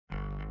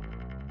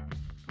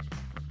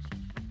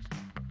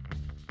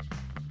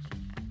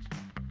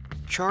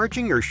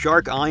Charging your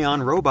Shark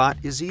ION robot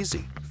is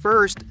easy.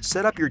 First,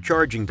 set up your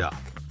charging dock.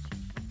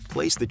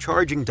 Place the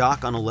charging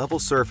dock on a level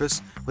surface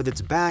with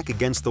its back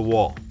against the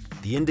wall.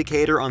 The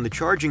indicator on the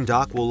charging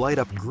dock will light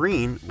up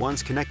green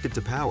once connected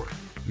to power.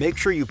 Make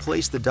sure you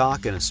place the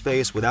dock in a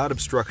space without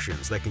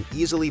obstructions that can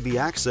easily be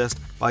accessed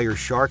by your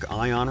Shark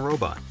ION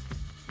robot.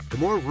 The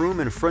more room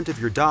in front of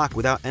your dock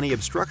without any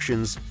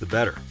obstructions, the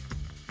better.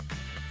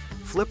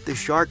 Flip the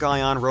Shark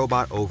ION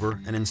robot over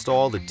and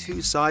install the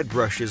 2 side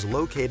brushes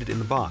located in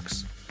the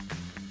box.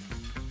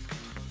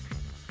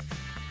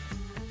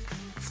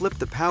 Flip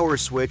the power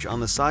switch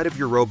on the side of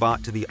your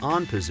robot to the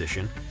on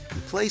position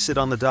and place it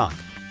on the dock.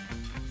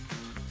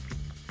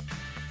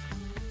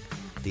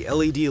 The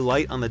LED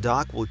light on the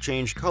dock will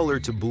change color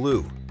to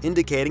blue,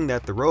 indicating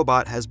that the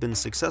robot has been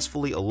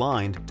successfully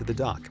aligned to the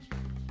dock.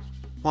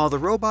 While the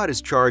robot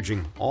is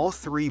charging, all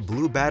 3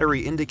 blue battery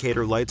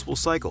indicator lights will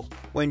cycle.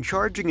 When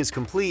charging is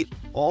complete,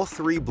 all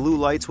 3 blue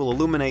lights will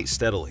illuminate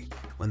steadily.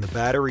 When the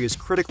battery is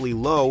critically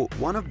low,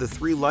 one of the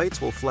 3 lights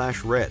will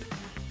flash red.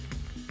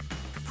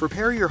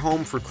 Prepare your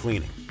home for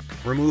cleaning.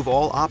 Remove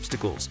all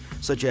obstacles,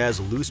 such as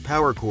loose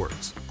power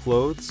cords,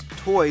 clothes,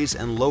 toys,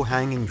 and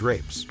low-hanging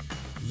drapes.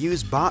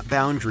 Use bot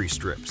boundary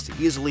strips to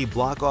easily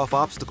block off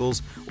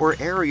obstacles or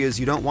areas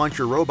you don't want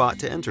your robot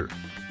to enter.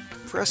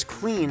 Press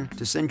Clean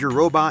to send your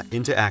robot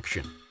into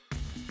action.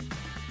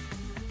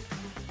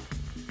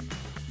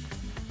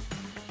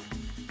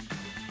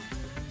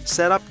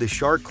 Set up the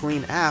Shark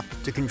Clean app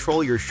to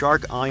control your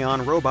Shark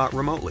ION robot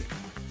remotely.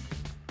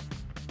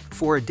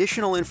 For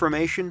additional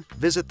information,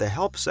 visit the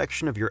Help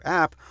section of your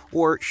app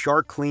or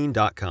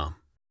sharkclean.com.